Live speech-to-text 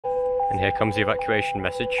And here comes the evacuation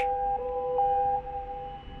message.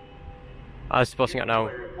 As spotting it now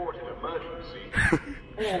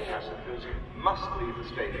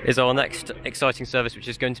is our next exciting service, which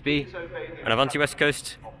is going to be an Avanti West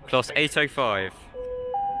Coast class 805.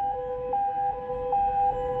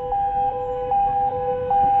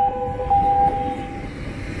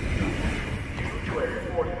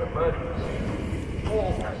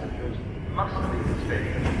 All passengers must leave the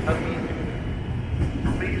station immediately.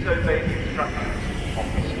 Please obey the instructions of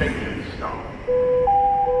the station staff.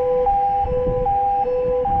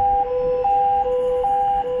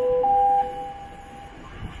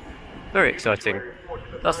 Very exciting.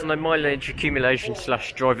 That's the mileage accumulation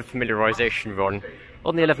 / driver familiarisation run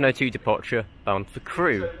on the 11:02 departure bound for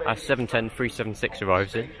Crewe as 7:10:376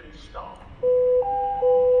 arrives in.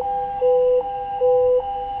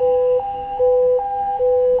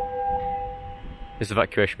 This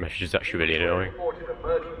evacuation message is actually really annoying.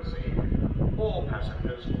 All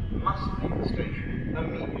passengers must leave the station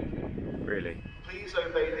immediately. Really? Please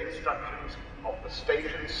obey the instructions of the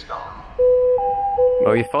station staff.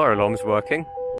 Well, your fire alarm's working.